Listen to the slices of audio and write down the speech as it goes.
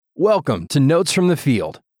Welcome to Notes from the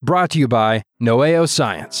Field, brought to you by Noeo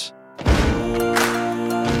Science.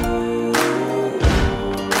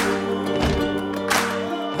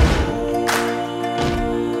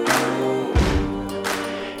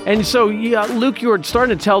 And so, Luke, you were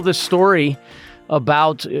starting to tell this story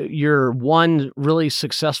about your one really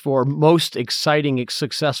successful or most exciting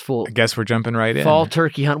successful I guess we're jumping right in. fall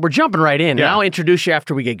turkey hunt. We're jumping right in. Yeah. And I'll introduce you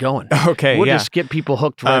after we get going. Okay, We'll yeah. just get people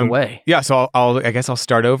hooked right away. Yeah, so I guess I'll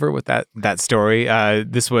start over with that story.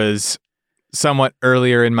 This was somewhat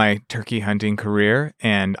earlier in my turkey hunting career,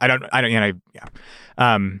 and I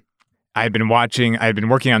had been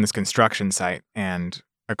working on this construction site, and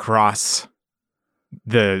across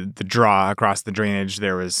the drainage,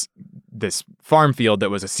 there was this farm field that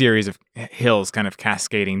was a series of hills kind of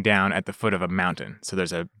cascading down at the foot of a mountain. So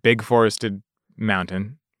there's a big forested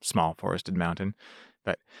mountain, small forested mountain,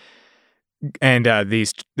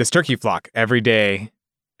 this turkey flock every day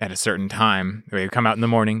at a certain time, they'd come out in the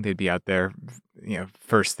morning, they'd be out there,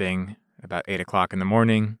 first thing about 8:00 in the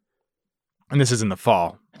morning. And this is in the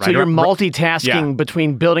fall. Right? So you're multitasking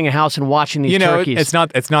between building a house and watching these turkeys. It's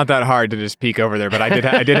not that hard to just peek over there, but I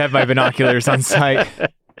did have my binoculars on site.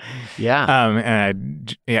 Yeah.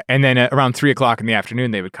 And then around 3:00 in the afternoon,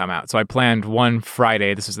 they would come out. So I planned one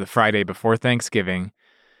Friday. This was the Friday before Thanksgiving,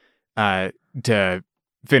 to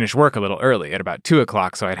finish work a little early at about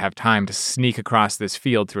 2:00, so I'd have time to sneak across this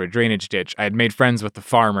field through a drainage ditch. I had made friends with the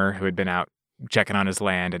farmer who had been out checking on his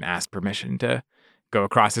land and asked permission to go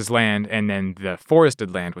across his land, and then the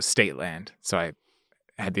forested land was state land, so I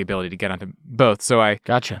had the ability to get onto both. So I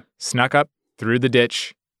snuck up through the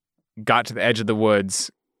ditch, got to the edge of the woods,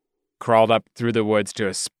 crawled up through the woods to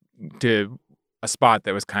a spot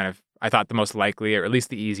that was kind of, I thought, the most likely, or at least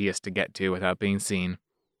the easiest to get to without being seen.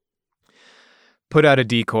 Put out a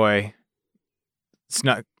decoy,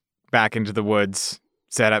 snuck back into the woods,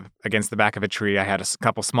 set up against the back of a tree. I had a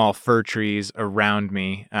couple small fir trees around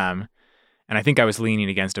me, and I think I was leaning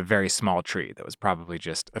against a very small tree that was probably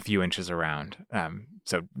just a few inches around.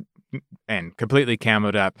 And completely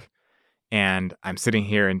camoed up, and I'm sitting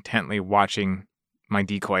here intently watching my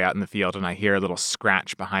decoy out in the field, and I hear a little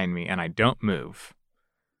scratch behind me, and I don't move.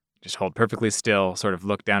 Just hold perfectly still, sort of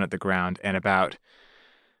look down at the ground, and about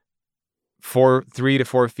 3 to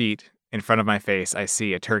 4 feet in front of my face, I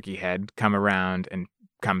see a turkey head come around and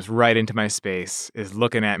comes right into my space, is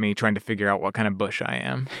looking at me, trying to figure out what kind of bush I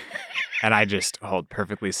am. And I just hold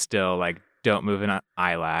perfectly still, like, don't move an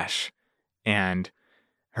eyelash. And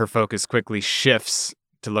her focus quickly shifts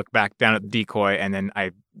to look back down at the decoy, and then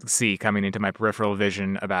I see coming into my peripheral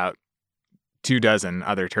vision about 24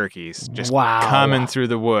 other turkeys just coming through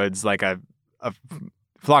the woods like a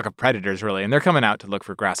flock of predators, really. And they're coming out to look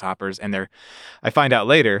for grasshoppers, and I find out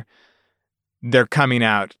later, they're coming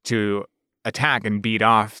out to attack and beat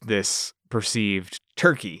off this perceived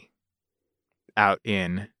turkey out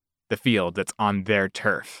in the field that's on their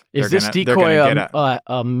turf. Is this decoy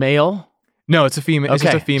a male? No, it's a female. It's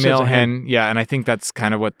just a female so it's a hen. Yeah, and I think that's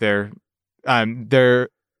kind of what their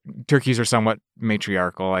turkeys are somewhat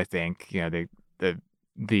matriarchal, I think.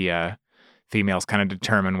 The females kind of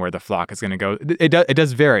determine where the flock is going to go. It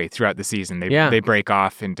does vary throughout the season. They break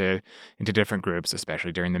off into different groups,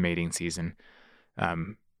 especially during the mating season,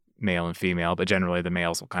 male and female. But generally, the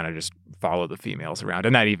males will kind of just follow the females around,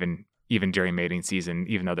 and that even during mating season,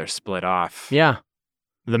 even though they're split off. Yeah,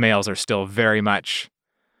 the males are still very much.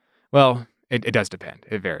 Well, it does depend.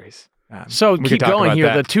 It varies. So keep going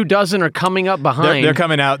here. The 24 are coming up behind. They're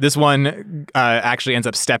coming out. This one actually ends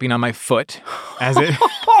up stepping on my foot,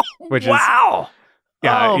 which is right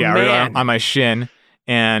on my shin,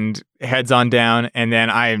 and heads on down. And then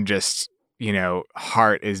I am just,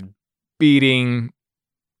 heart is beating.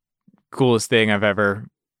 Coolest thing I've ever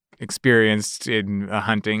experienced in a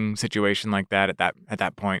hunting situation like that at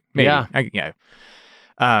that point. Maybe.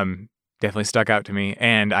 Definitely stuck out to me,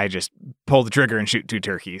 and I just pull the trigger and shoot 2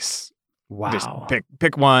 turkeys. Wow. Just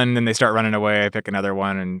pick one, then they start running away. I pick another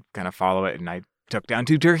one and kind of follow it, and I took down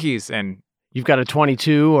 2 turkeys. And you've got a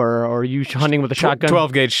 22, or are you hunting with a shotgun?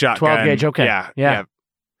 12 gauge shotgun. 12 gauge, okay.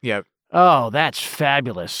 Yeah. Oh, that's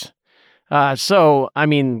fabulous. So, I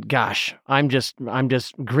mean, gosh, I'm just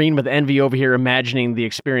green with envy over here, imagining the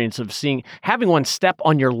experience of having one step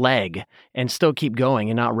on your leg and still keep going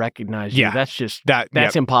and not recognize you.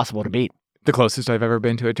 That's impossible to beat. The closest I've ever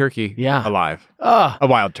been to a turkey alive. A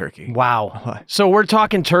wild turkey. Wow. So we're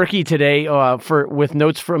talking turkey today with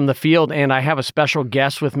Notes from the Field, and I have a special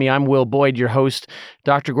guest with me. I'm Will Boyd, your host.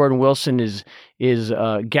 Dr. Gordon Wilson is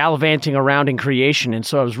gallivanting around in creation, and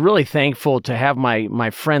so I was really thankful to have my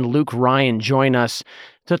friend Luke Ryan join us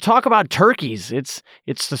to talk about turkeys. It's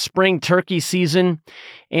the spring turkey season,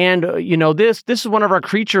 and this is one of our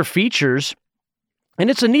creature features. And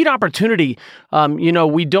it's a neat opportunity.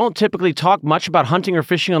 We don't typically talk much about hunting or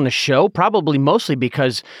fishing on the show, probably mostly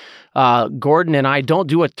because Gordon and I don't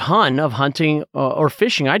do a ton of hunting or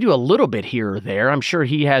fishing. I do a little bit here or there. I'm sure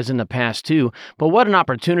he has in the past too. But what an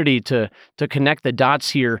opportunity to connect the dots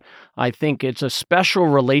here. I think it's a special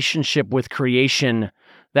relationship with creation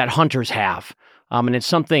that hunters have. And it's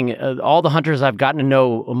something all the hunters I've gotten to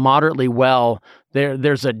know moderately well,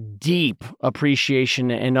 there's a deep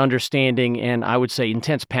appreciation and understanding, and I would say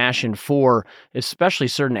intense passion for especially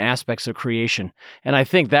certain aspects of creation. And I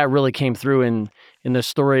think that really came through in the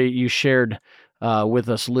story you shared with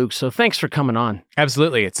us, Luke. So thanks for coming on.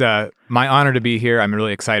 Absolutely. It's my honor to be here. I'm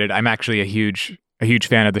really excited. I'm actually a huge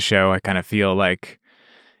fan of the show. I kind of feel like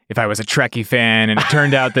if I was a Trekkie fan and it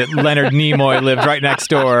turned out that Leonard Nimoy lived right next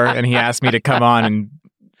door and he asked me to come on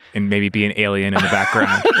and maybe be an alien in the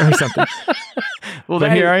background or something. Well,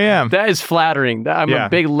 but here I am. That is flattering. I'm a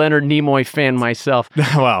big Leonard Nimoy fan myself.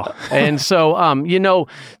 Well. And so,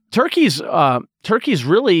 turkeys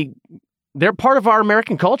really, they're part of our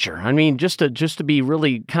American culture. I mean, just to be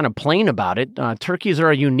really kind of plain about it, turkeys are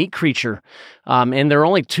a unique creature, and there are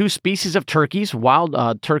only 2 species of turkeys,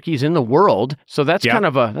 wild turkeys in the world. So that's kind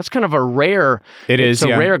of a rare. It's a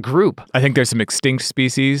rare group. I think there's some extinct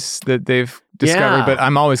species that they've discovered, but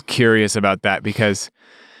I'm always curious about that because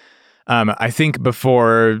I think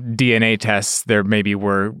before DNA tests,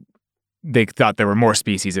 they thought there were more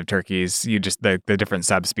species of turkeys. You just the different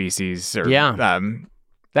subspecies.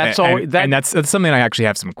 That's something I actually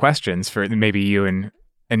have some questions for maybe you and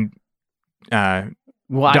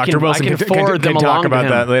Dr. Wilson can forward them talk along about to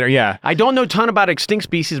him. that later. Yeah, I don't know a ton about extinct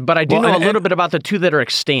species, but I do know a little bit about the 2 that are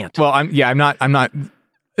extant. Well, I'm not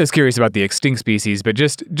as curious about the extinct species, but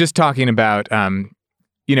just talking about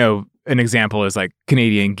an example is like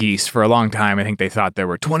Canadian geese. For a long time, I think they thought there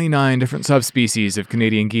were 29 different subspecies of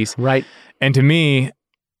Canadian geese. Right. And to me,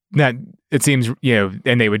 that it seems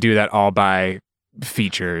and they would do that all by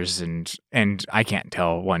features and I can't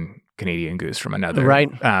tell one Canadian goose from another. Right.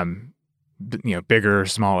 Bigger or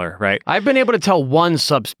smaller, right? I've been able to tell one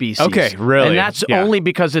subspecies. Okay, really? And that's only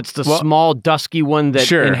because it's the small, dusky one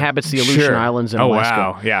that inhabits the Aleutian Islands in Alaska.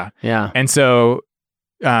 Oh, wow. Yeah. Yeah. And so,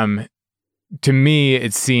 to me,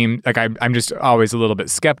 it seemed like I'm just always a little bit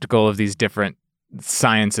skeptical of these different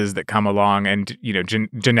sciences that come along. And,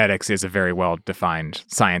 genetics is a very well-defined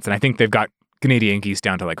science. And I think they've got Canadian geese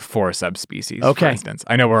down to like 4 subspecies, for instance.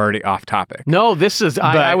 I know we're already off topic. No, this is,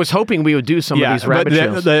 I was hoping we would do some of these rabbit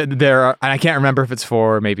trails. There are, and I can't remember if it's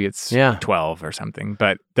 4, maybe it's 12 or something,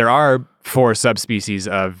 but there are 4 subspecies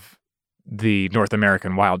of the North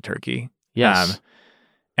American wild turkey. Yes.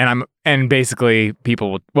 And basically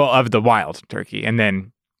people of the wild turkey. And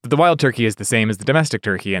then the wild turkey is the same as the domestic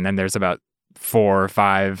turkey. And then there's about 4 or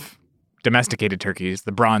 5 domesticated turkeys,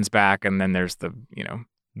 the bronzeback, and then there's the,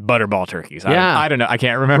 butterball turkeys. I don't know. I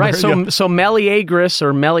can't remember. Right. So Meleagris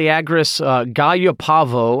or Meleagris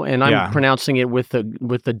gallopavo, and I'm pronouncing it with the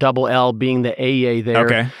double L being the AA there.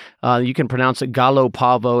 Okay. You can pronounce it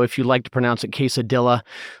gallopavo if you like to pronounce it quesadilla.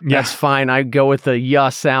 That's fine. I go with the ya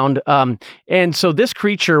sound. And so this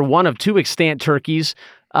creature, one of 2 extant turkeys,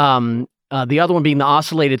 the other one being the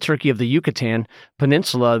ocellated turkey of the Yucatan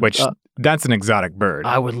Peninsula, which that's an exotic bird.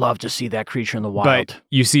 I would love to see that creature in the wild. But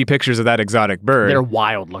you see pictures of that exotic bird. They're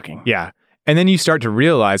wild looking. Yeah. And then you start to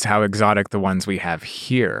realize how exotic the ones we have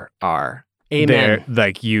here are. Amen. They're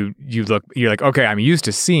like you're like, okay, I'm used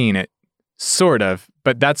to seeing it, sort of,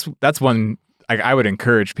 but that's one I would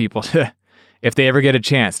encourage people to, if they ever get a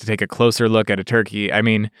chance to take a closer look at a turkey. I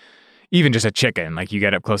mean, even just a chicken, like you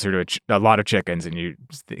get up closer to a lot of chickens and you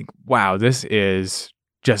just think, wow, this is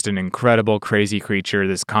just an incredible, crazy creature,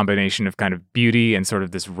 this combination of kind of beauty and sort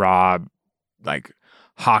of this raw, like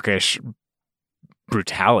hawkish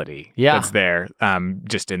brutality that's there,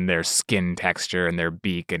 just in their skin texture and their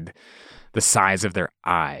beak and the size of their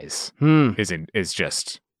eyes is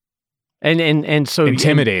just and so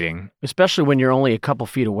intimidating, especially when you're only a couple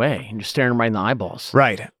feet away and you're staring right in the eyeballs.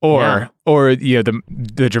 Right. Or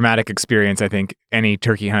the dramatic experience I think any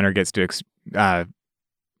turkey hunter gets to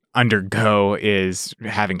undergo is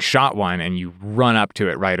having shot one and you run up to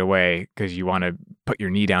it right away because you want to put your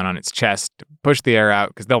knee down on its chest to push the air out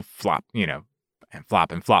because they'll flop, and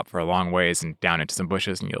flop for a long ways and down into some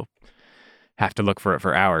bushes and you'll have to look for it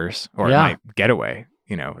for hours or it might get away,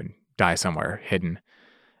 and die somewhere hidden.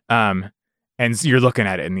 And you're looking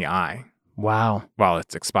at it in the eye. Wow. While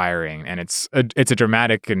it's expiring, and it's a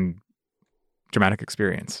dramatic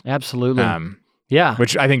experience. Absolutely. Yeah.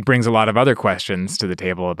 which I think brings a lot of other questions to the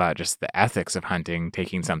table about just the ethics of hunting,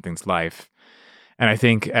 taking something's life. And I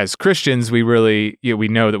think as Christians, we really, we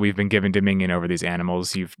know that we've been given dominion over these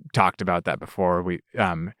animals. You've talked about that before.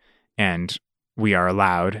 And we are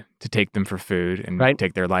allowed to take them for food and Right.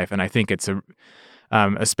 take their life. And I think it's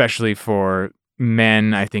especially for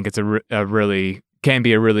men, I think it's can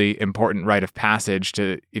be a really important rite of passage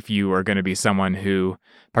to, if you are going to be someone who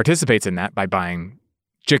participates in that by buying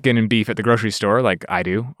chicken and beef at the grocery store, like I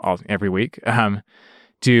do every week,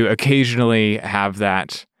 to occasionally have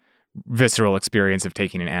that visceral experience of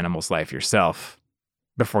taking an animal's life yourself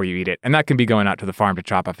before you eat it. And that can be going out to the farm to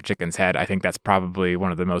chop off a chicken's head. I think that's probably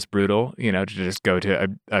one of the most brutal, to just go to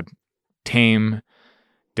a tame,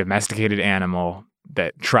 domesticated animal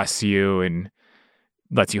that trusts you and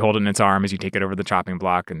lets you hold it in its arm as you take it over the chopping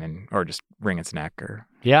block or just wring its neck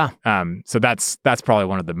Yeah. so that's probably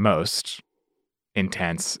one of the most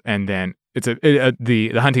intense. And then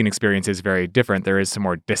the hunting experience is very different. There is some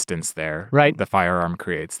more distance there. Right. The firearm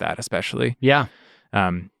creates that, especially. Yeah.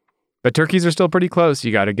 But turkeys are still pretty close.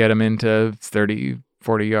 You got to get them into 30,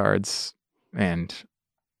 40 yards, and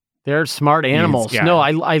they're smart animals. Yeah. No,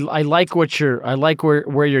 I like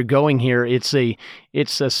where you're going here. It's a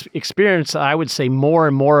experience I would say more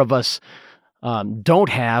and more of us don't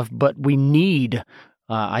have, but we need.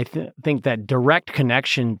 I think that direct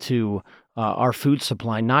connection to our food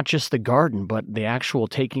supply, not just the garden, but the actual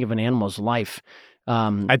taking of an animal's life.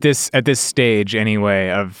 At this stage,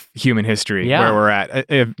 anyway, of human history, where we're at,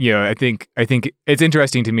 I think it's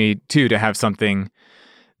interesting to me too to have something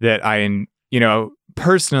that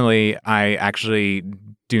personally, I actually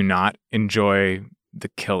do not enjoy the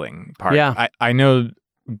killing part. Yeah. I know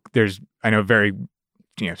very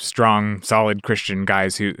strong, solid Christian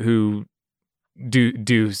guys who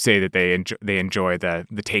do say that they enjoy the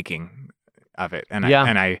taking of it, and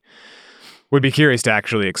I would be curious to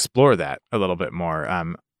actually explore that a little bit more.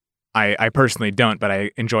 I personally don't, but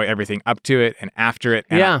I enjoy everything up to it and after it.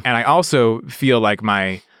 And and I also feel like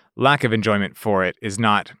my lack of enjoyment for it is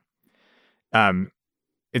not.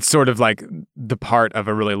 It's sort of like the part of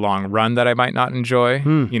a really long run that I might not enjoy.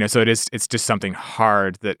 So it's just something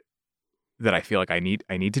hard that I feel like I need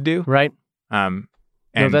to do. Right. No,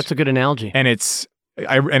 that's a good analogy. And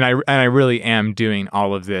I really am doing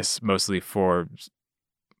all of this mostly for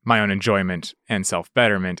my own enjoyment and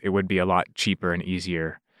self-betterment. It would be a lot cheaper and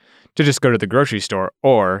easier to just go to the grocery store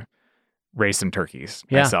or raise some turkeys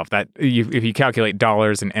myself. That if you calculate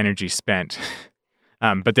dollars and energy spent,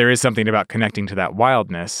 but there is something about connecting to that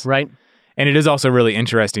wildness. Right. And it is also really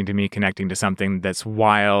interesting to me connecting to something that's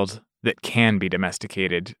wild that can be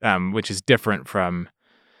domesticated, which is different from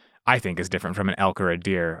an elk or a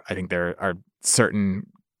deer. I think there are certain,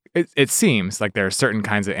 it seems like there are certain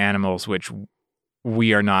kinds of animals which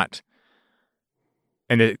we are not,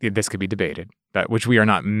 and this could be debated, but which we are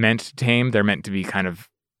not meant to tame. They're meant to be kind of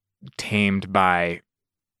tamed by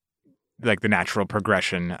like the natural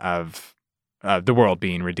progression of the world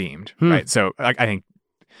being redeemed, right? So I think,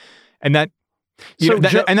 and that,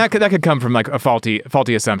 that could come from like a faulty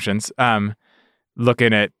assumptions.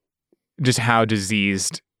 Looking at just how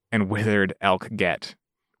diseased and withered elk get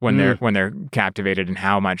when they're captivated, and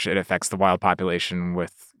how much it affects the wild population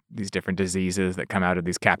with these different diseases that come out of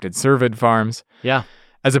these captive cervid farms. Yeah.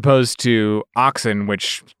 As opposed to oxen,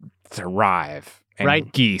 which thrive,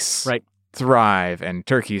 and geese thrive, and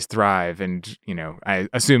turkeys thrive, and I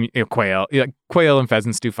assume quail and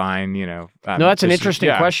pheasants do fine. No, that's an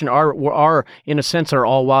interesting question. Are in a sense, are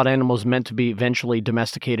all wild animals meant to be eventually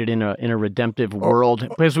domesticated in a redemptive world?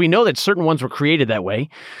 Because we know that certain ones were created that way.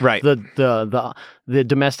 Right. The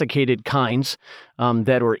domesticated kinds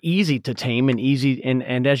that were easy to tame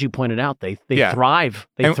and as you pointed out, they thrive.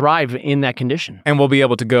 They thrive in that condition. And we'll be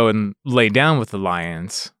able to go and lay down with the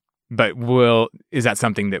lions. But is that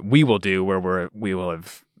something that we will do where we will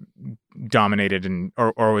have dominated,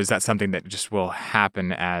 or is that something that just will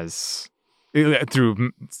happen as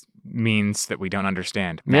through means that we don't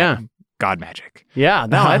understand? God magic. Yeah,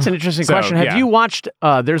 no, that's an interesting question. Have you watched?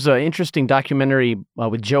 There's an interesting documentary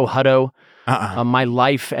with Joe Hutto, My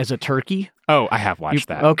Life as a Turkey. Oh, I have watched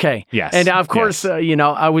that. Okay. Yes. And of course,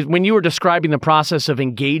 I was when you were describing the process of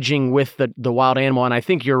engaging with the wild animal, and I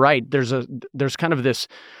think you're right. There's kind of this.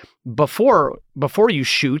 Before you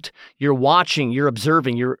shoot, you're watching, you're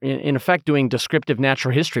observing, you're in effect doing descriptive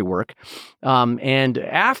natural history work. And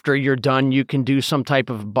after you're done, you can do some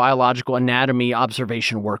type of biological anatomy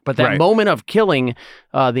observation work. But that moment of killing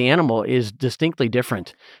the animal is distinctly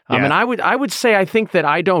different. And I would say I think that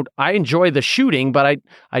I enjoy the shooting, but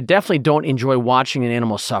I definitely don't enjoy watching an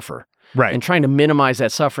animal suffer. Right. And trying to minimize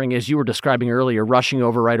that suffering, as you were describing earlier, rushing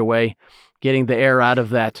over right away. getting the air out of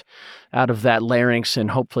that larynx,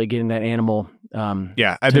 and hopefully getting that animal.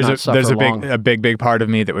 Yeah, to not suffer there's long. a big part of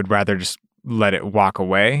me that would rather just let it walk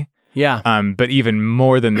away. Yeah. But even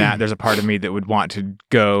more than that, there's a part of me that would want to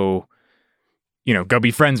go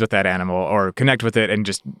be friends with that animal or connect with it and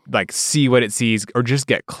just like see what it sees or just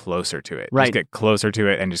get closer to it. Right. Just get closer to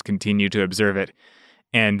it and just continue to observe it.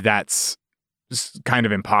 And that's kind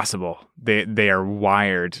of impossible. They are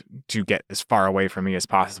wired to get as far away from me as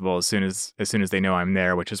possible as soon as they know I'm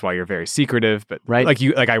there, which is why you're very secretive. But Right.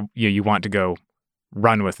 you want to go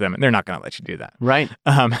run with them, and they're not going to let you do that. Right.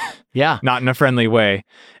 Yeah. Not in a friendly way.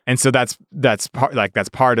 And so that's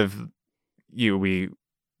part of you. We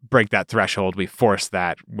break that threshold. We force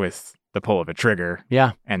that with the pull of a trigger.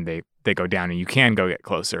 Yeah. And they go down, and you can go get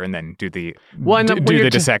closer and then do the you're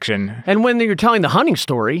dissection. And when you're telling the hunting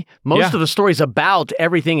story, most Yeah. of the story's about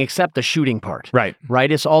everything except the shooting part. Right.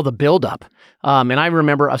 Right? It's all the buildup. And I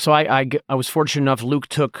remember, so I was fortunate enough, Luke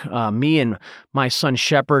took me and my son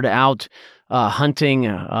Shepard out hunting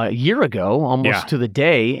a year ago, almost Yeah. to the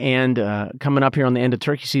day, and coming up here on the end of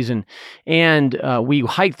turkey season. And we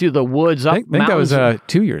hiked through the woods up I think that was mountains.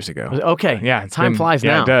 2 years ago. Okay. Yeah. Time flies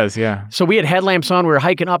yeah, now. it does. Yeah. So we had headlamps on. We were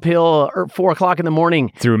hiking uphill at 4 o'clock in the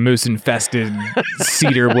morning. Through moose-infested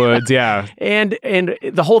cedar woods. Yeah. And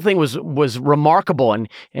the whole thing was remarkable.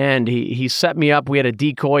 And he set me up. We had a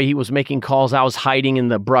decoy. He was making calls. I was hiding in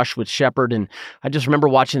the brush with Shepard. And I just remember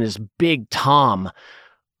watching this big tom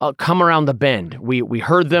come around the bend. We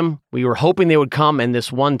heard them. We were hoping they would come, and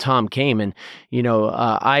this one tom came. And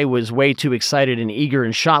I was way too excited and eager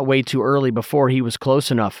and shot way too early before he was close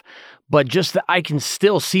enough. But I can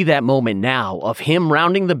still see that moment now of him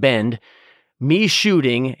rounding the bend, me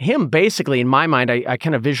shooting him. Basically, in my mind, I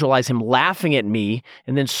kind of visualize him laughing at me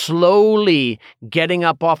and then slowly getting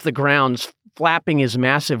up off the ground, flapping his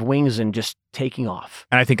massive wings and just taking off.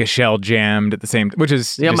 And I think a shell jammed at the same, which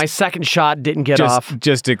is My second shot didn't get off.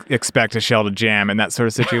 Just to expect a shell to jam in that sort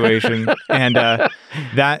of situation. And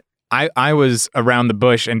that I was around the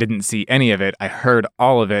bush and didn't see any of it. I heard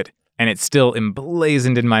all of it, and it's still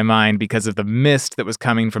emblazoned in my mind because of the mist that was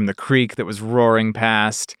coming from the creek that was roaring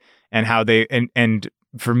past, and how and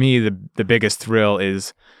for me the biggest thrill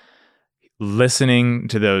is listening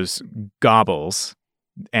to those gobbles.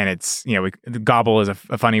 And it's, the gobble is a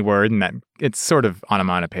funny word, and that it's sort of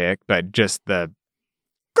onomatopoeic, but just the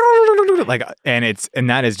and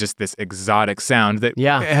that is just this exotic sound that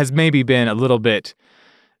has maybe been a little bit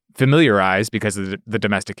familiarized because of the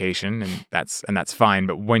domestication, and that's fine.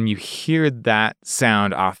 But when you hear that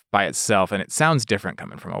sound off by itself, and it sounds different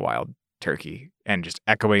coming from a wild turkey and just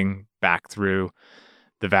echoing back through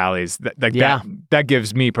the valleys, that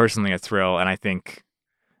gives me personally a thrill, and I think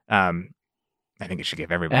it should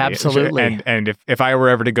give everybody. Absolutely. And if I were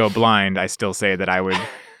ever to go blind, I still say that I would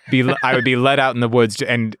be let out in the woods.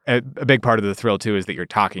 And a big part of the thrill too is that you're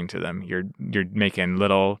talking to them. You're making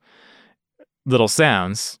little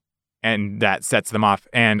sounds, and that sets them off.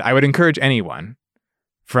 And I would encourage anyone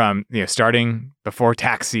from starting before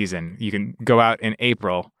tax season. You can go out in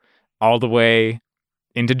April all the way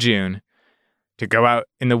into June to go out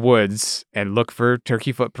in the woods and look for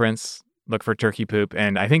turkey footprints, look for turkey poop.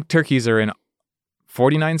 And I think turkeys are in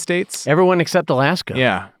 49 states. Everyone except Alaska.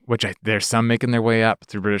 Yeah, which there's some making their way up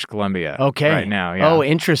through British Columbia. Okay. Right now. Yeah. Oh,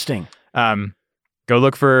 interesting. Go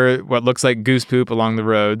look for what looks like goose poop along the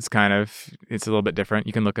roads. Kind of, it's a little bit different.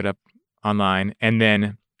 You can look it up online, and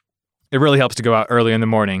then it really helps to go out early in the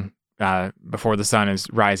morning before the sun is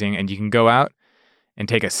rising, and you can go out and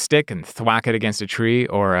take a stick and thwack it against a tree,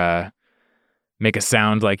 or make a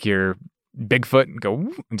sound like you're Bigfoot and go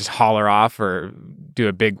and just holler off, or do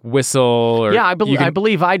a big whistle. Or I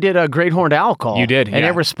believe I did a great horned owl call. You did, and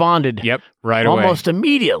it responded. Yep, right away, almost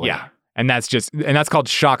immediately. Yeah, and that's called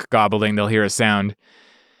shock gobbling. They'll hear a sound,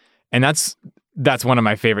 and that's one of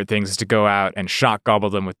my favorite things, is to go out and shock gobble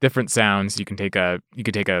them with different sounds. You could take a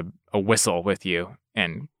whistle with you,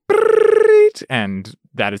 and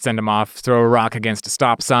that'd send them off. Throw a rock against a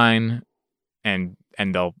stop sign, and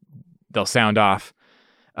they'll sound off.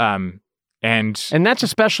 And that's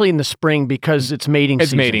especially in the spring because it's mating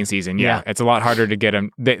season. It's mating season, yeah. It's a lot harder to get them.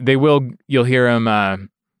 You'll hear them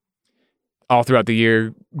all throughout the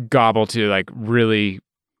year gobble to like really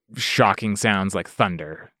shocking sounds like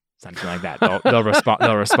thunder, something like that. They'll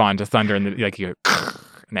respond to thunder, and and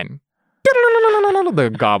then the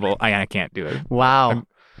gobble. I can't do it. Wow.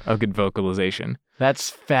 A good vocalization. That's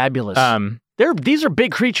fabulous. These are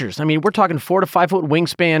big creatures. I mean, we're talking 4 to 5 foot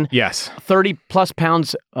wingspan. Yes. 30 plus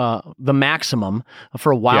pounds, the maximum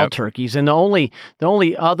for wild turkeys. And the only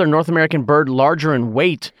other North American bird larger in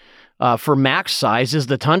weight for max size is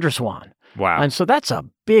the tundra swan. Wow. And so that's a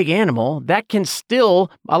big animal that can still,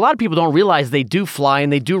 a lot of people don't realize they do fly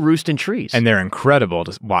and they do roost in trees. And they're incredible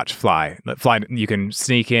to watch fly. You can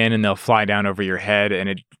sneak in and they'll fly down over your head, and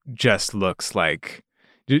it just looks like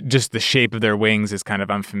just the shape of their wings is kind of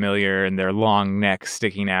unfamiliar, and their long necks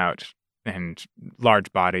sticking out and large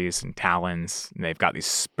bodies and talons. And they've got these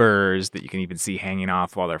spurs that you can even see hanging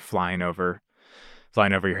off while they're flying over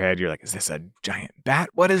your head. You're like, is this a giant bat?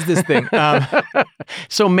 What is this thing?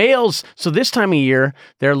 So males, this time of year,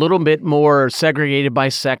 they're a little bit more segregated by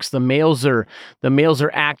sex. The males are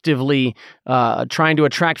actively trying to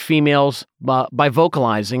attract females by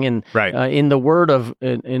vocalizing, and Right. in the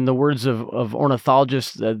words of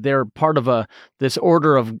ornithologists, they're part of this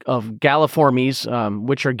order of Galliformes,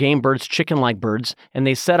 which are game birds, chicken-like birds, and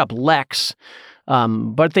they set up leks.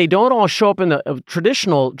 But they don't all show up in the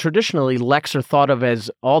traditionally leks are thought of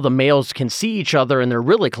as all the males can see each other and they're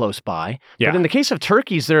really close by. Yeah. But in the case of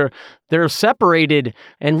turkeys, they're separated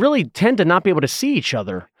and really tend to not be able to see each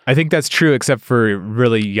other. I think that's true, except for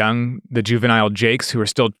really young, the juvenile jakes who are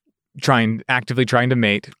still actively trying to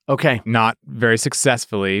mate. Okay. Not very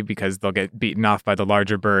successfully because they'll get beaten off by the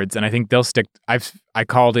larger birds. And I think they'll stick. I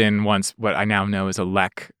called in once what I now know is a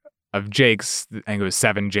lek of jakes. I think it was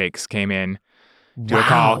 7 jakes came in. Do a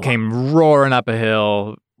call, came roaring up a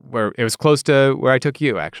hill where it was close to where I took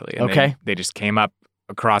you, actually. And Okay. They just came up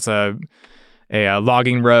across a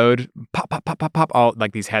logging road, pop, pop, pop, pop, pop, all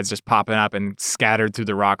like these heads just popping up and scattered through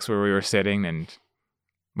the rocks where we were sitting, and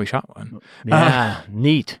we shot one. Yeah,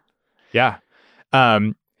 neat. Yeah.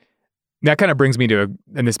 That kind of brings me to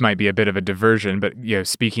and this might be a bit of a diversion, but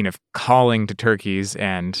speaking of calling to turkeys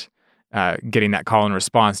and getting that call and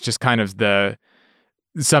response, just kind of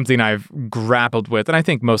something I've grappled with, and I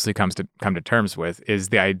think mostly come to terms with, is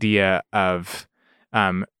the idea of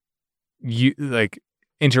you like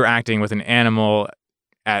interacting with an animal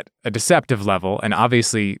at a deceptive level, and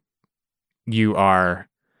obviously you are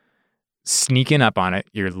sneaking up on it,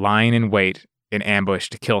 you're lying in wait in ambush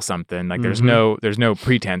to kill something. Like there's no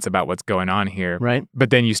pretense about what's going on here. Right. But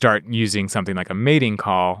then you start using something like a mating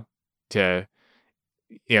call to,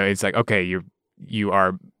 it's like, okay, you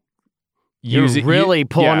are You're really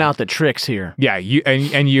pulling out the tricks here. Yeah,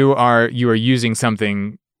 you are using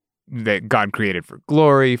something that God created for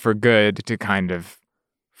glory, for good, to kind of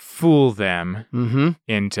fool them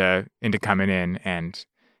into coming in and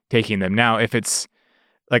taking them. Now, if it's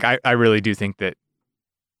like I really do think that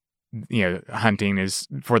hunting is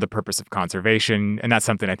for the purpose of conservation, and that's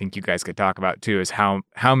something I think you guys could talk about too. Is how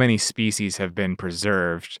many species have been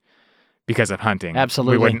preserved because of hunting.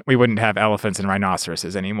 Absolutely. We wouldn't have elephants and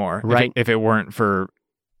rhinoceroses anymore. Right. If it weren't for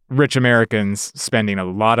rich Americans spending a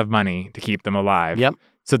lot of money to keep them alive. Yep.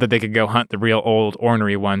 So that they could go hunt the real old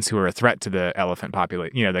ornery ones who are a threat to the elephant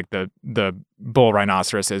population. Like the bull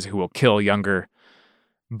rhinoceroses who will kill younger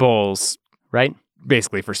bulls. Right.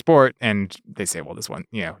 Basically for sport. And they say, well, this one,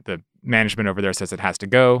 the management over there says it has to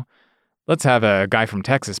go. Let's have a guy from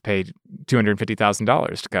Texas pay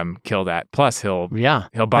 $250,000 to come kill that. Plus, he'll buy.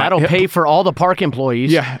 That'll pay for all the park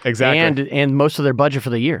employees. Yeah, exactly. And most of their budget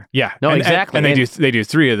for the year. Yeah, no, exactly. And they do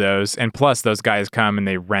 3 of those, and plus those guys come and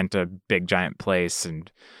they rent a big giant place and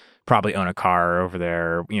probably own a car over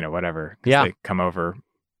there, whatever. Yeah, they come over.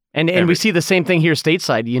 And we see the same thing here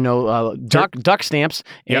stateside. Duck stamps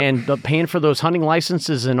and paying for those hunting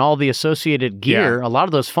licenses and all the associated gear. Yeah. A lot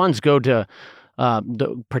of those funds go to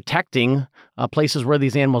protecting places where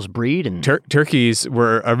these animals breed. And turkeys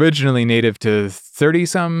were originally native to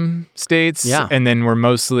 30-some states, and then were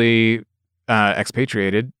mostly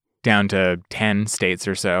expatriated down to 10 states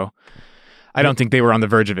or so. I don't think they were on the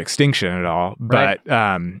verge of extinction at all, but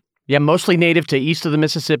mostly native to east of the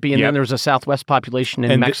Mississippi, and then there was a Southwest population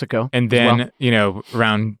in Mexico. And then,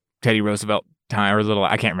 around Teddy Roosevelt time, or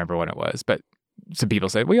I can't remember when it was, but some people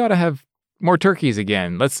said, we ought to have more turkeys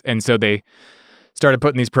again. And so they started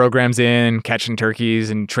putting these programs in, catching turkeys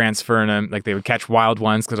and transferring them. Like they would catch wild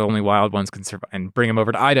ones because only wild ones can survive, and bring them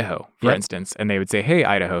over to Idaho, for instance. And they would say, hey,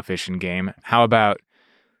 Idaho Fish and Game, how about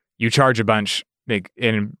you charge a bunch?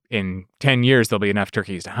 In 10 years, there'll be enough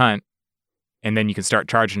turkeys to hunt. And then you can start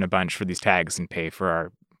charging a bunch for these tags and pay for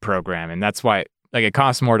our program. And that's why it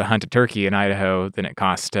costs more to hunt a turkey in Idaho than it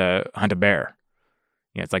costs to hunt a bear.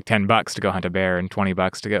 It's like $10 to go hunt a bear and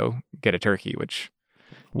 $20 to go get a turkey, which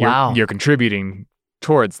you're contributing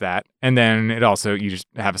towards that. And then it also, you just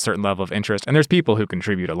have a certain level of interest. And there's people who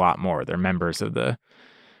contribute a lot more. They're members of the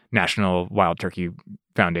National Wild Turkey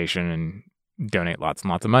Foundation and donate lots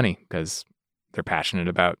and lots of money because they're passionate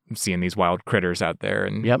about seeing these wild critters out there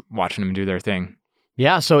and watching them do their thing.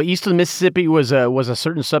 Yeah, so east of the Mississippi was a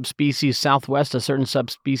certain subspecies, southwest a certain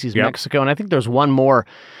subspecies, Yep. Mexico, and I think there's one more,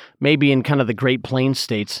 maybe in kind of the Great Plains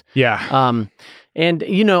states. Yeah. And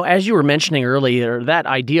as you were mentioning earlier, that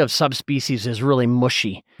idea of subspecies is really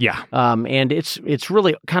mushy, Yeah. and it's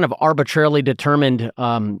really kind of arbitrarily determined.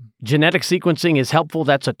 Genetic sequencing is helpful;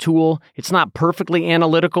 that's a tool. It's not perfectly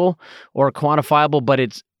analytical or quantifiable, but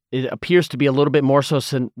it appears to be a little bit more so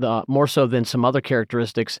than some other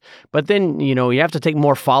characteristics. But then, you have to take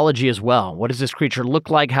morphology as well. What does this creature look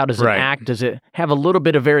like? How does it Right. act? Does it have a little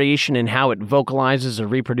bit of variation in how it vocalizes or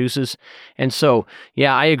reproduces? And so,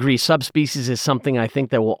 yeah, I agree. Subspecies is something I think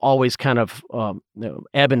that will always kind of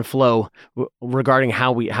ebb and flow regarding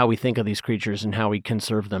how we think of these creatures and how we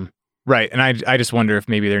conserve them. Right. And I just wonder if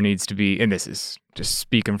maybe there needs to be, and this is just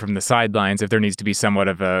speaking from the sidelines, if there needs to be somewhat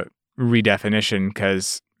of a redefinition,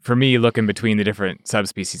 because for me, looking between the different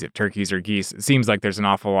subspecies of turkeys or geese, it seems like there's an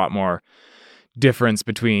awful lot more difference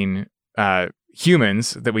between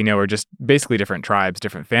humans that we know are just basically different tribes,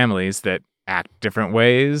 different families that act different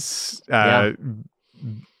ways,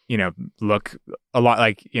 look a lot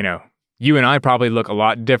like, you and I probably look a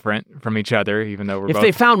lot different from each other, even though we're If both...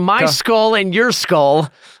 they found my skull and your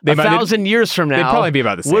skull They'd 1,000 years from now, They'd probably be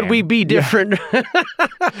about the same. would we be different?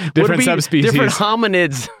 Different Would subspecies. Different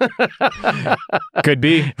hominids. Could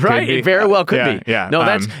be. Right, Could be. very well could Yeah, be.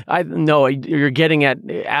 yeah. No, you're getting at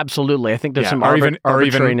absolutely. I think there's some or even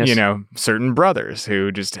arbitrariness. certain brothers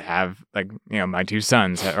who just have my two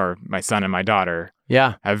sons or my son and my daughter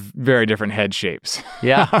Yeah, have very different head shapes.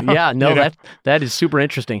 yeah. No, that is super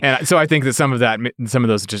interesting. And so I think that some of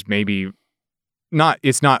those just maybe not.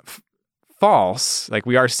 It's not false. Like,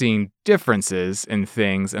 we are seeing differences in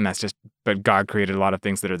things, and but God created a lot of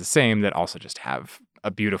things that are the same that also just have a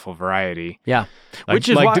beautiful variety. Yeah, Which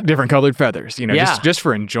is why, different colored feathers. Just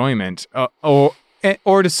for enjoyment, or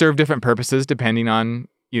to serve different purposes depending on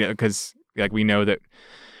because we know that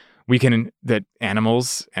that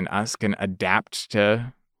animals and us can adapt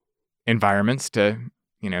to environments to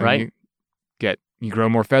Right. you grow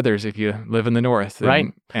more feathers if you live in the north,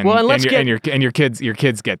 Right. And, Well, and let's and your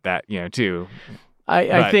kids get that too.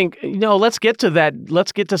 I think, let's get to that.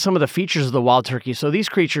 Let's get to some of the features of the wild turkey. So these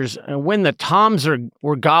creatures, when the toms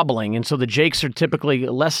were gobbling, and so the jakes are typically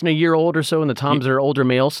less than a year old or so, and the toms are older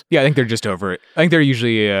males. Yeah, I think they're just over it. I think they're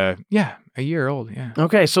usually a year old. Yeah.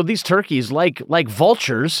 Okay, so these turkeys, like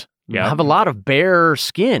vultures, Yeah. have a lot of bare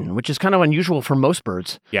skin, which is kind of unusual for most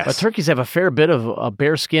birds. Yes. But turkeys have a fair bit of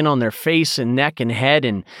bare skin on their face and neck and head,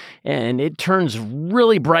 and it turns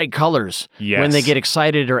really bright colors when they Yes. get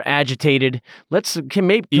excited or agitated. Can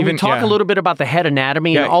we talk yeah. a little bit about the head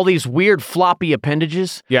anatomy Yeah. and all these weird floppy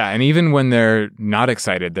appendages? Yeah, and even when they're not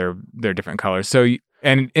excited, they're different colors. So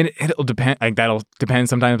it'll depend. Like, that'll depend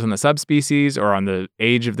sometimes on the subspecies or on the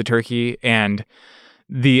age of the turkey. And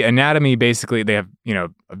the anatomy, basically, they have a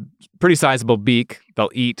pretty sizable beak. They'll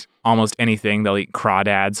eat almost anything. They'll eat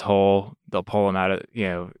crawdads whole. They'll pull them out of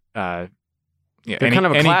They're kind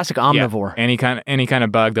of a classic omnivore. Any kind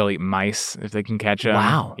of bug. They'll eat mice if they can catch them.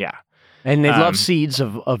 Wow. Yeah. And they love seeds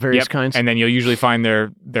of various Yep. kinds. And then you'll usually find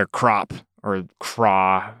their crop or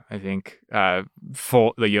craw, I think,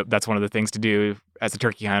 full. That's one of the things to do as a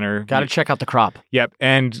turkey hunter. Got to check out the crop. Yep,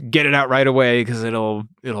 and get it out right away because it'll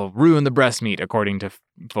ruin the breast meat, according to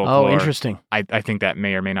folklore. Oh, interesting. I think that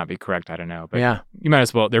may or may not be correct. I don't know, but Yeah. you might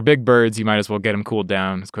as well. They're big birds. You might as well get them cooled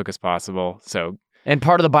down as quick as possible. So And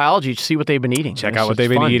part of the biology, see what they've been eating. check It's out what just they've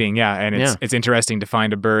been fun. eating. Yeah, and it's interesting to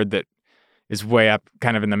find a bird that is way up,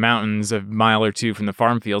 kind of in the mountains, a mile or two from the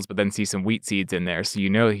farm fields, but then see some wheat seeds in there. So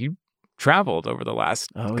he traveled over the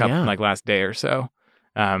last last day or so.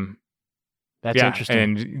 That's interesting.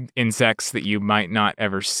 And insects that you might not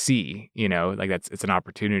ever see, it's an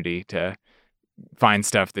opportunity to find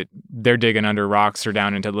stuff that they're digging under rocks or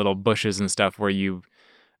down into little bushes and stuff where you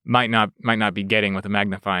might not be getting with a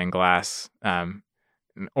magnifying glass.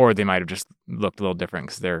 Or they might have just looked a little different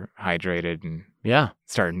because they're hydrated and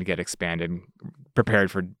starting to get expanded and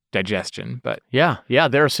prepared for digestion. But Yeah,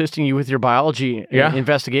 they're assisting you with your biology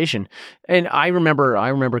investigation. And I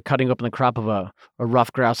remember cutting open the crop of a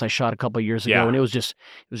rough grouse I shot a couple of years ago, and it was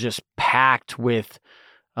just packed with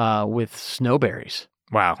snowberries.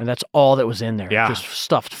 wow. And that's all that was in there. Yeah. Just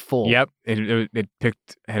stuffed full. Yep. It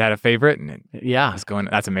had a favorite and it Yeah. was going.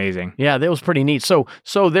 That's amazing. Yeah, that was pretty neat. So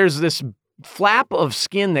there's this flap of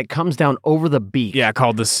skin that comes down over the beak. Yeah,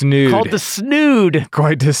 called the snood.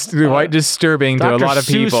 Quite disturbing to a lot of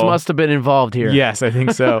people. Dr. Seuss must have been involved here. Yes, I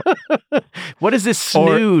think so. What is this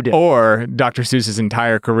snood? Or Dr. Seuss's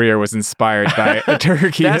entire career was inspired by a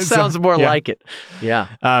turkey. That sounds more like it. Yeah.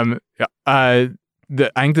 I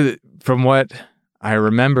think that from what I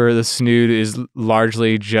remember the snood is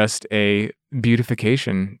largely just a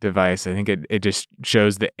beautification device. I think it just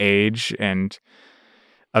shows the age and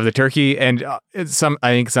of the turkey, and I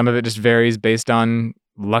think some of it just varies based on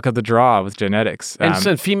luck of the draw with genetics. And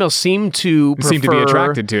so females seem to be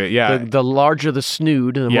attracted to it. Yeah, the larger the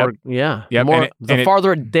snood, the more. Yeah, yep. the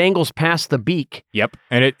farther it dangles past the beak. Yep,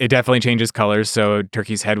 and it definitely changes colors. So a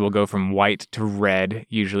turkey's head will go from white to red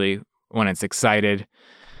usually when it's excited,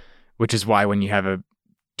 which is why when you have a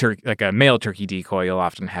male turkey decoy, you'll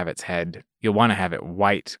often have its head. You'll want to have it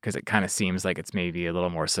white because it kind of seems like it's maybe a little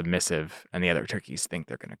more submissive, and the other turkeys think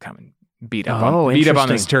they're going to come and beat up on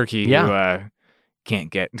this turkey who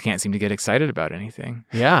can't seem to get excited about anything.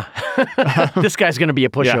 Yeah, this guy's going to be a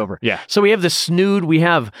pushover. Yeah. So we have the snood.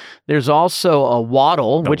 There's also a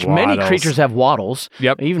wattle, which many creatures have wattles.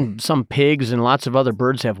 Yep. Even some pigs and lots of other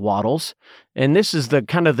birds have wattles. And this is the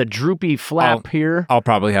kind of the droopy flap here. I'll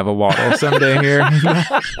probably have a wattle someday here.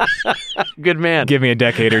 Good man. Give me a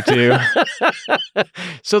decade or two.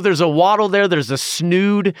 So there's a wattle there. There's a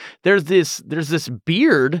snood. There's this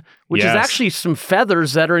beard, which is actually some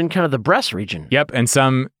feathers that are in kind of the breast region. Yep. I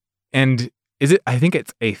think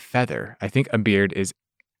it's a feather. I think a beard is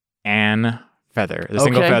an feather, the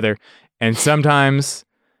single feather. And sometimes,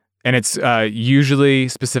 and it's usually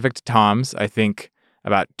specific to toms. I think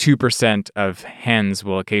about 2% of hens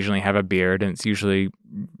will occasionally have a beard, and it's usually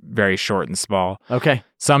very short and small. Okay.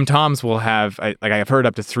 Some toms will have, I've heard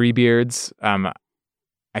up to 3 beards. I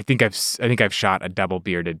think I've shot a double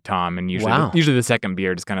bearded tom, and usually the second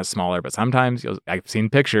beard is kind of smaller. But sometimes I've seen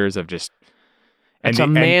pictures of just. That's a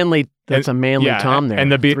manly tom there.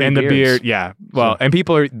 And the beard, yeah. Well, and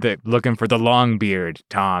people are looking for the long beard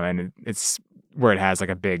tom, and it's where it has like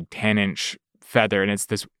a big 10-inch feather, and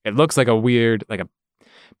it looks like a weird, like a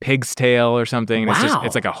pig's tail or something. Wow.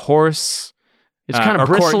 It's like a horse. It's kind of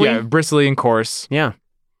bristly. Bristly and coarse. Yeah.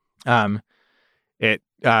 It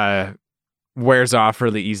wears off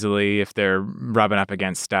really easily if they're rubbing up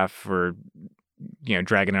against stuff or,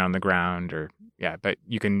 dragging it on the ground but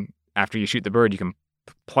you can, after you shoot the bird, you can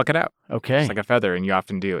pluck it out. Okay. It's like a feather, and you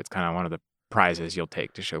often do. It's kind of one of the prizes you'll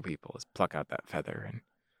take to show people is pluck out that feather and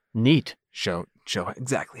neat. Show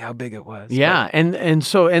exactly how big it was. Yeah, and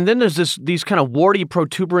then there's these kind of warty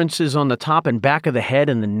protuberances on the top and back of the head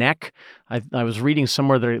and the neck. I was reading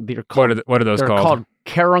somewhere they're called. What are those called? They're called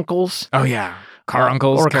caruncles. Oh yeah,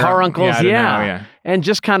 caruncles. Caruncles. Yeah. And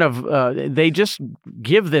just kind of they just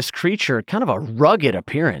give this creature kind of a rugged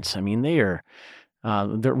appearance. I mean, they're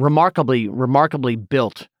remarkably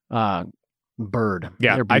built. Bird.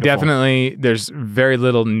 Yeah, there's very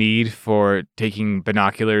little need for taking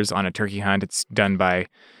binoculars on a turkey hunt. It's done by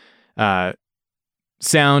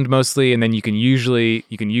sound mostly, and then you can usually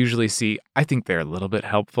see, I think they're a little bit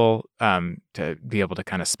helpful to be able to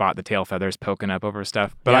kind of spot the tail feathers poking up over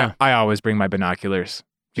stuff. But I always bring my binoculars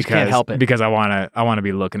because can't help it. Because I want to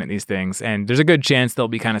be looking at these things, and there's a good chance they'll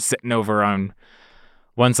be kind of sitting over on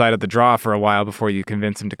one side of the draw for a while before you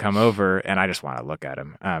convince them to come over, and I just want to look at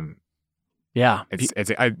them. Yeah,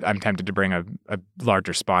 I'm tempted to bring a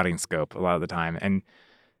larger spotting scope a lot of the time, and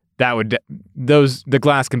the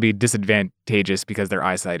glass can be disadvantageous because their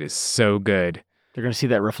eyesight is so good. They're going to see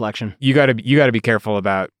that reflection. You got to be careful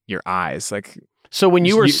about your eyes. Like, so when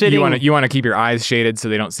you were sitting, you want to keep your eyes shaded so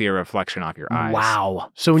they don't see a reflection off your eyes. Wow.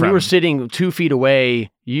 So when you were sitting 2 feet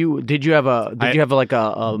away, did you have a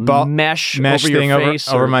mesh over your face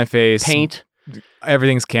over my face? Paint.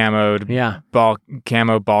 Everything's camoed. Yeah. Ball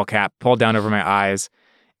cap pulled down over my eyes.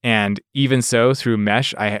 And even so, through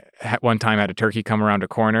mesh, I one time had a turkey come around a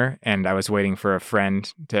corner, and I was waiting for a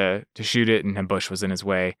friend to shoot it, and a bush was in his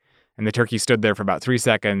way. And the turkey stood there for about 3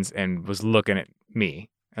 seconds and was looking at me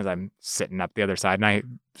as I'm sitting up the other side. And I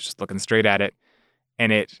was just looking straight at it.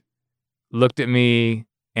 And it looked at me,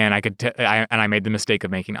 and I made the mistake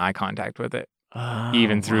of making eye contact with it,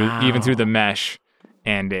 even through the mesh,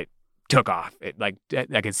 and it took off.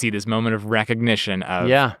 I could see this moment of recognition of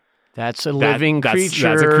that's a living creature.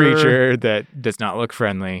 That's a creature that does not look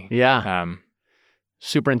friendly. Yeah.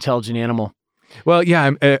 Super intelligent animal. Well,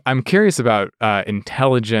 yeah, I'm curious about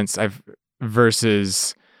intelligence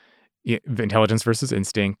versus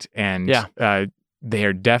instinct, and they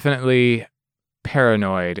are definitely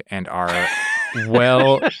paranoid and are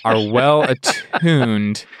well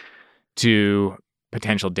attuned to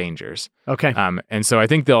potential dangers. Okay. And so I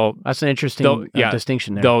think that's an interesting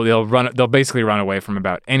distinction there. They'll basically run away from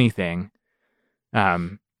about anything.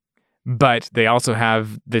 But they also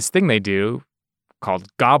have this thing they do called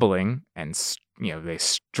gobbling, and they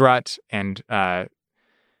strut, and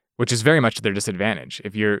which is very much to their disadvantage.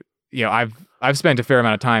 If you're, I've spent a fair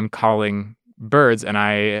amount of time calling birds, and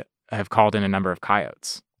I have called in a number of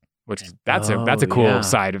coyotes, which is that's a cool yeah.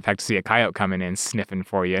 side effect to see a coyote coming in sniffing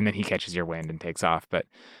for you, and then he catches your wind and takes off. But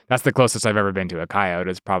that's the closest I've ever been to a coyote.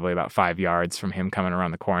 Is probably about 5 yards from him coming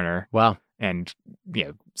around the corner. Wow. And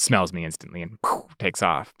smells me instantly and takes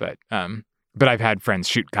off. But I've had friends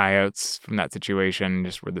shoot coyotes from that situation,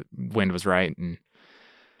 just where the wind was right, and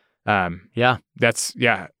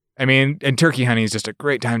I mean, and turkey hunting is just a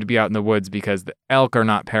great time to be out in the woods because the elk are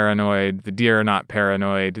not paranoid, the deer are not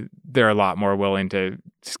paranoid. They're a lot more willing to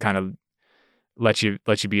just kind of let you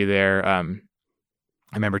be there. I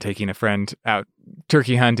remember taking a friend out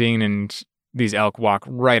turkey hunting, and these elk walk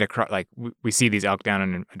right across. Like we see these elk down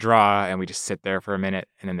in a draw, and we just sit there for a minute,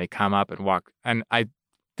 and then they come up and walk. And I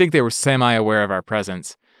think they were semi-aware of our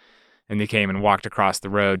presence, and they came and walked across the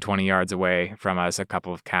road 20 yards away from us, a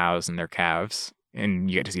couple of cows and their calves.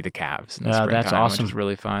 And you get to see the calves in the springtime, that's awesome. Which is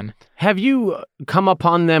really fun. Have you come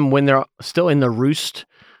upon them when they're still in the roost?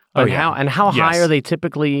 Oh, yeah. How high Yes. are they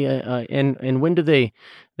typically? And when do they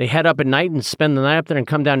head up at night and spend the night up there and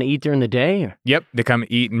come down to eat during the day? Or? Yep, they come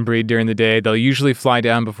eat and breed during the day. They'll usually fly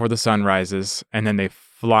down before the sun rises, and then they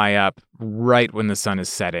fly up right when the sun is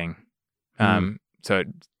setting. So it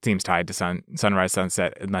seems tied to sunrise,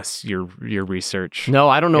 sunset, unless your research. No,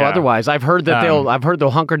 I don't know Yeah. otherwise. I've heard that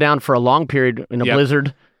they'll hunker down for a long period in a Yep.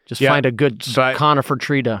 blizzard. Just find a good conifer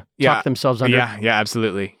tree to tuck themselves under. Yeah,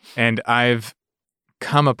 absolutely. And I've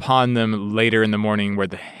come upon them later in the morning where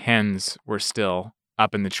the hens were still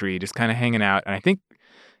up in the tree, just kind of hanging out, and I think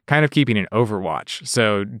kind of keeping an overwatch.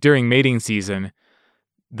 So during mating season,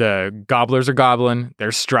 the gobblers are gobbling,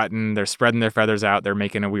 they're strutting, they're spreading their feathers out, they're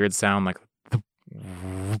making a weird sound like,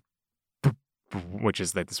 which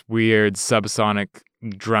is like this weird subsonic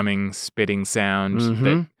drumming, spitting sound that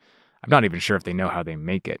I'm not even sure if they know how they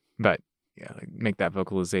make it, but make that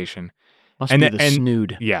vocalization. Must be the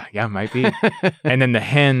snood. Yeah, might be. And then the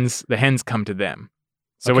hens come to them.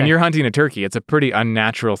 So when you're hunting a turkey, it's a pretty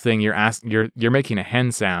unnatural thing. You're making a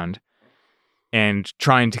hen sound and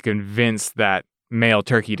trying to convince that male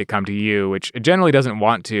turkey to come to you, which it generally doesn't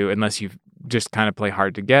want to unless you just kind of play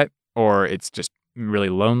hard to get, or it's just really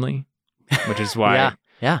lonely, which is why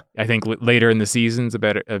I think later in the season's a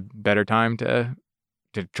better time to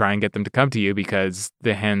try and get them to come to you, because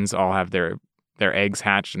the hens all have their eggs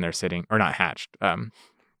hatched and they're sitting, or not hatched.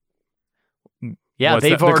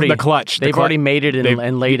 They've already the clutch. They've already mated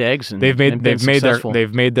and laid eggs. And they've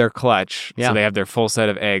made their clutch. Yeah. So they have their full set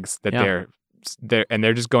of eggs that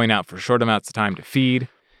they're just going out for short amounts of time to feed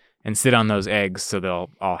and sit on those eggs, so they'll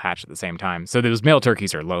all hatch at the same time. So those male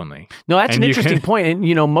turkeys are lonely. No, that's an interesting point.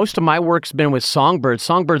 And, most of my work's been with songbirds.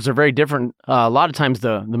 Songbirds are very different. A lot of times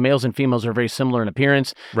the males and females are very similar in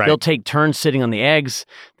appearance. Right. They'll take turns sitting on the eggs.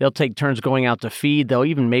 They'll take turns going out to feed. They'll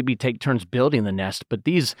even maybe take turns building the nest. But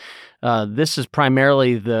this is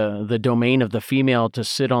primarily the domain of the female to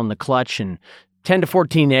sit on the clutch, and 10 to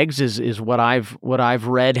 14 eggs is what I've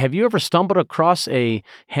read. Have you ever stumbled across a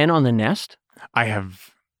hen on the nest? I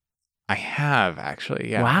have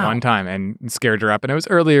actually, Wow. one time, and scared her up. And it was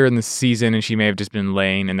earlier in the season, and she may have just been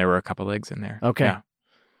laying, and there were a couple eggs in there. Okay. Yeah.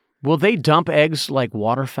 Will they dump eggs like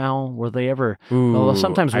waterfowl? Will they ever? Ooh, Well,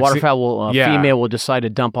 sometimes waterfowl female will decide to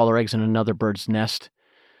dump all her eggs in another bird's nest.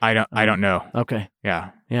 I don't know. Okay. Yeah.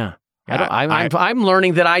 Yeah. Yeah, I'm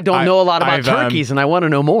learning that I don't know a lot about turkeys, and I want to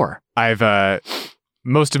know more. I've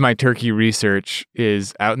most of my turkey research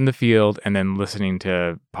is out in the field and then listening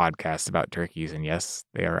to podcasts about turkeys. And yes,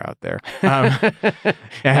 they are out there.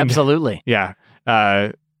 Absolutely. Yeah.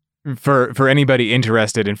 For anybody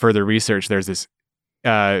interested in further research, there's this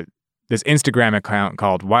Instagram account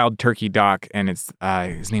called Wild Turkey Doc, and it's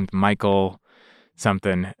his name's Michael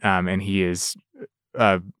something, and he is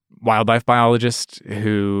a wildlife biologist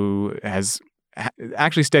who has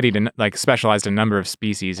actually studied and specialized in a number of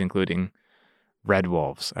species, including red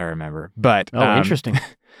wolves, I remember. But interesting.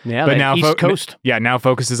 Yeah, but now East Coast. now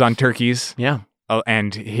focuses on turkeys. Yeah.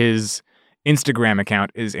 And his Instagram account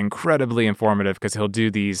is incredibly informative because he'll do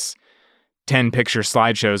these 10-picture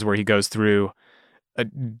slideshows where he goes through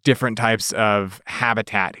different types of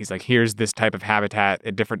habitat. He's like, here's this type of habitat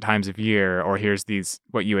at different times of year, or here's these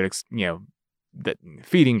what you would the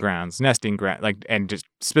feeding grounds, nesting ground, and just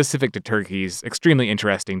specific to turkeys. Extremely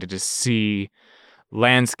interesting to just see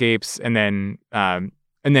landscapes, and then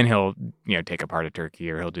he'll take apart a turkey,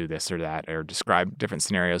 or he'll do this or that, or describe different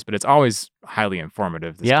scenarios. But it's always highly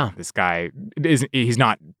informative. This guy he's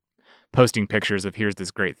not posting pictures of here's this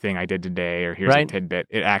great thing I did today, or here's a tidbit.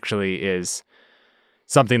 It actually is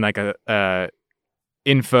something like a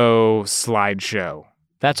info slideshow.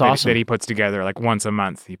 That's awesome. That he puts together once a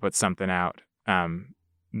month. He puts something out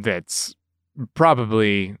that's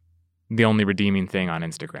probably the only redeeming thing on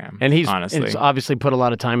Instagram. And he's honestly obviously put a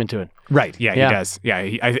lot of time into it. Right. Yeah, Yeah. he does. Yeah,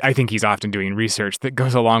 I think he's often doing research that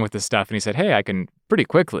goes along with this stuff. And he said, hey, I can pretty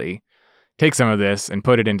quickly take some of this and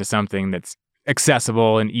put it into something that's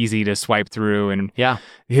accessible and easy to swipe through. And Yeah.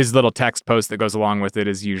 his little text post that goes along with it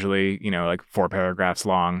is usually, like 4 paragraphs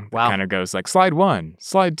long. Wow. Kind of goes like slide 1,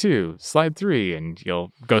 slide 2, slide 3. And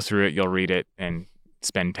you'll go through it, you'll read it, and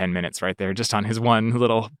spend 10 minutes right there just on his one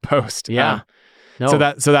little post. Yeah. No.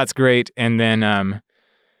 So that's great. And then,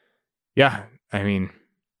 yeah, I mean,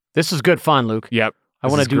 this is good fun, Luke. yep. I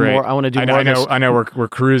want to do more. I want to do more. I know. We're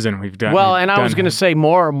cruising. We've done Well, we've and I was done- going to say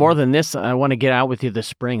more than this. I want to get out with you this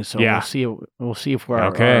spring. So Yeah. we'll see if we're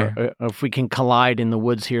Okay. if we can collide in the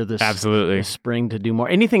woods here this Absolutely. spring to do more.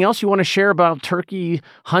 Anything else you want to share about turkey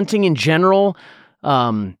hunting in general?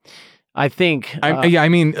 I think. I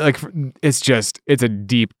mean, like it's a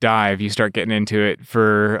deep dive. You start getting into it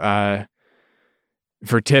for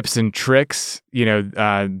tips and tricks.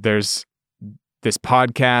 There's this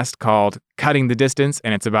podcast called Cutting the Distance,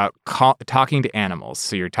 and it's about talking to animals.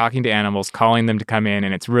 So you're talking to animals, calling them to come in,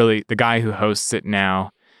 and it's really the guy who hosts it now.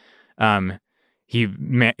 He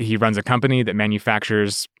runs a company that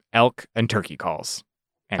manufactures elk and turkey calls.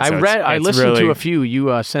 And so I it's listened really, to a few.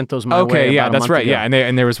 You sent those my way. Okay, yeah, about a that's month right. ago. Yeah,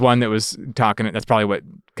 and there was one that was talking. That's probably what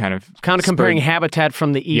kind of comparing spurred- habitat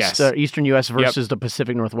from the east, Yes. Eastern U.S. versus the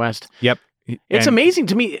Pacific Northwest. Yep. It's amazing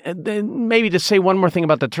to me. Maybe to say one more thing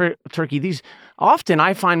about the turkey. Often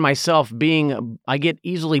I find myself I get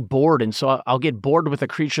easily bored, and so I'll get bored with a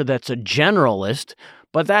creature that's a generalist.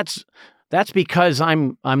 But that's because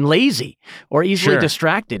I'm lazy or easily Sure.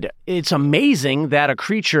 distracted. It's amazing that a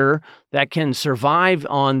creature that can survive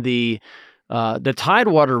on the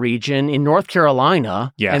Tidewater region in North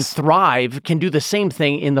Carolina Yes. and thrive can do the same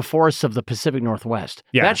thing in the forests of the Pacific Northwest.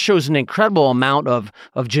 Yeah. That shows an incredible amount of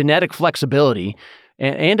genetic flexibility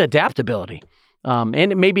and adaptability.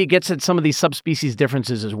 And maybe it gets at some of these subspecies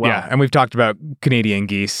differences as well. Yeah, and we've talked about Canadian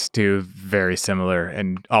geese too, very similar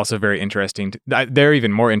and also very interesting. They're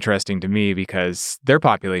even more interesting to me because their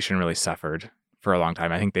population really suffered for a long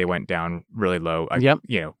time. I think they went down really low. Yep.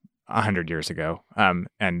 100 years ago.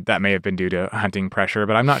 And that may have been due to hunting pressure,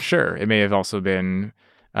 but I'm not sure. It may have also been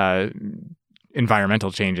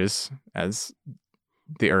environmental changes as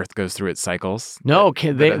the earth goes through its cycles. No,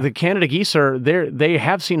 the Canada geese they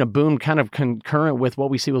have seen a boom kind of concurrent with what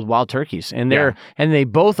we see with wild turkeys, and they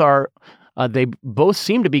both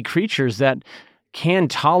seem to be creatures that can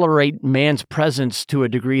tolerate man's presence to a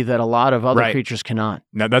degree that a lot of other creatures cannot.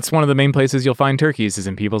 Now, that's one of the main places you'll find turkeys is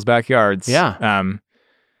in people's backyards. Yeah.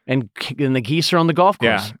 And the geese are on the golf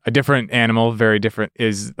course. Yeah, a different animal, very different,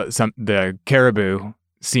 is the caribou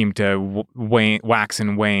seem to wax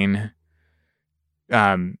and wane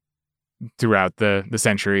throughout the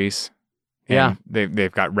centuries. And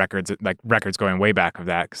they've got records going way back of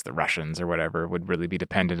that because the Russians or whatever would really be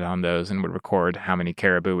dependent on those and would record how many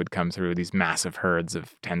caribou would come through these massive herds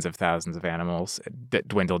of tens of thousands of animals that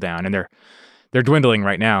dwindle down, and they're dwindling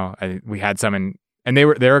right now. We had some and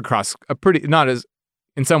they're across a pretty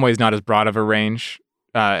in some ways not as broad of a range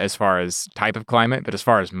as far as type of climate, but as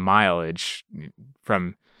far as mileage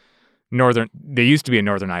from they used to be in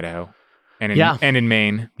northern Idaho and in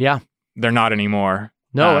Maine. Yeah. They're not anymore.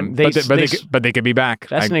 No, but they could be back.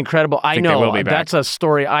 That's an incredible. I think they will know be back. that's a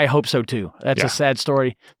story. I hope so too. That's a sad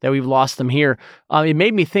story that we've lost them here. It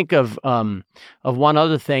made me think of one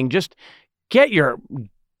other thing. Just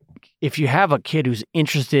if you have a kid who's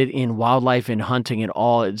interested in wildlife and hunting at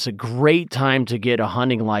all, it's a great time to get a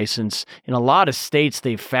hunting license. In a lot of states,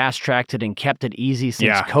 they've fast-tracked it and kept it easy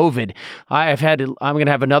since COVID. I'm going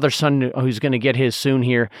to have another son who's going to get his soon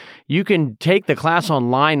here. You can take the class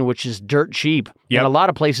online, which is dirt cheap. Yep. And a lot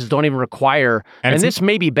of places don't even require, and this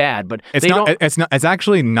may be bad, but it's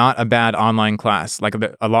actually not a bad online class. Like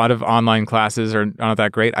a lot of online classes are not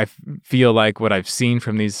that great. I feel like what I've seen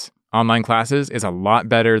from these online classes is a lot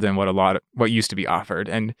better than what used to be offered.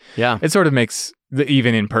 And it sort of makes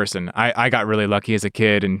even in person. I got really lucky as a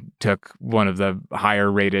kid and took one of the higher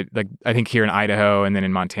rated, like I think here in Idaho and then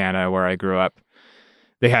in Montana where I grew up,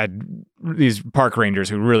 they had these park rangers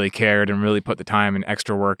who really cared and really put the time and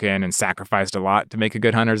extra work in and sacrificed a lot to make a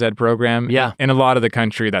good hunter's ed program. Yeah. In a lot of the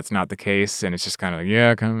country, that's not the case. And it's just kind of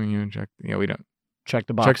like, come and check, we don't check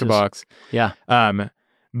the boxes. Check the box. Yeah.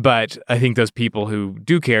 But I think those people who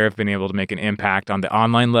do care have been able to make an impact on the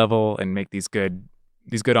online level and make these good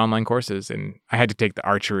online courses. And I had to take the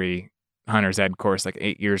archery hunter's ed course like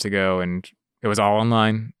 8 years ago, and it was all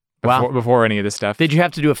online before any of this stuff. Did you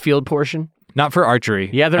have to do a field portion? Not for archery.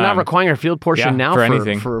 Yeah, they're not requiring a field portion now for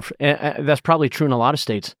anything. That's probably true in a lot of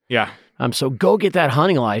states. Yeah. So go get that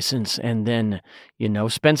hunting license and then,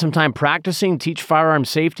 spend some time practicing, teach firearm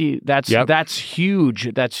safety. That's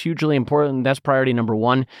huge. That's hugely important. That's priority number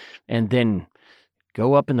one. And then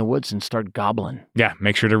go up in the woods and start gobbling. Yeah.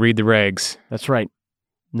 Make sure to read the regs. That's right.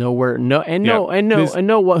 Know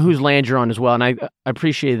whose land you're on as well. And I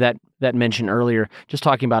appreciate that mention earlier, just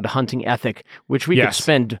talking about a hunting ethic, which we could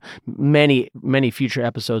spend many, many future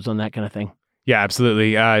episodes on that kind of thing. Yeah,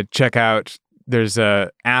 absolutely. Check out, there's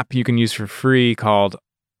a app you can use for free called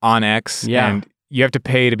OnX. Yeah. And you have to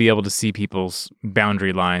pay to be able to see people's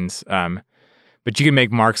boundary lines. But you can make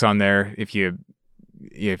marks on there. If you're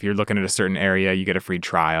looking at a certain area, you get a free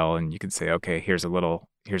trial and you can say, okay, here's a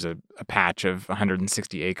patch of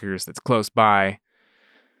 160 acres that's close by,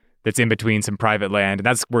 that's in between some private land. And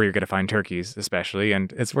that's where you're going to find turkeys, especially.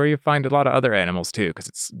 And it's where you find a lot of other animals too,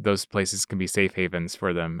 because those places can be safe havens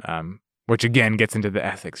for them. Which again gets into the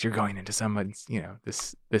ethics. You're going into someone's,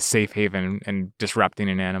 this safe haven and disrupting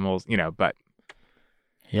an animal's, but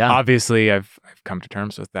obviously I've come to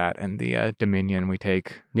terms with that and the dominion we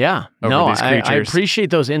take. Yeah. Over these creatures. I appreciate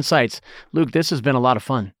those insights. Luke, this has been a lot of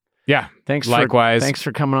fun. Yeah. Likewise. Thanks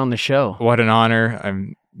for coming on the show. What an honor.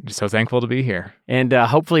 I'm so thankful to be here. And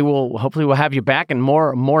hopefully we'll have you back, and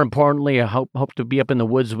more importantly, I hope to be up in the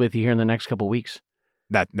woods with you here in the next couple of weeks.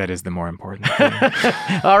 That is the more important thing.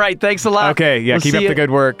 All right. Thanks a lot. Okay. Yeah. Keep up the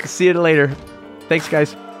good work. See you later. Thanks,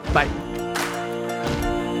 guys. Bye.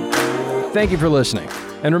 Thank you for listening.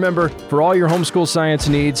 And remember, for all your homeschool science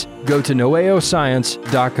needs, go to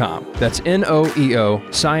noeoscience.com. That's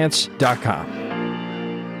NOEO science.com.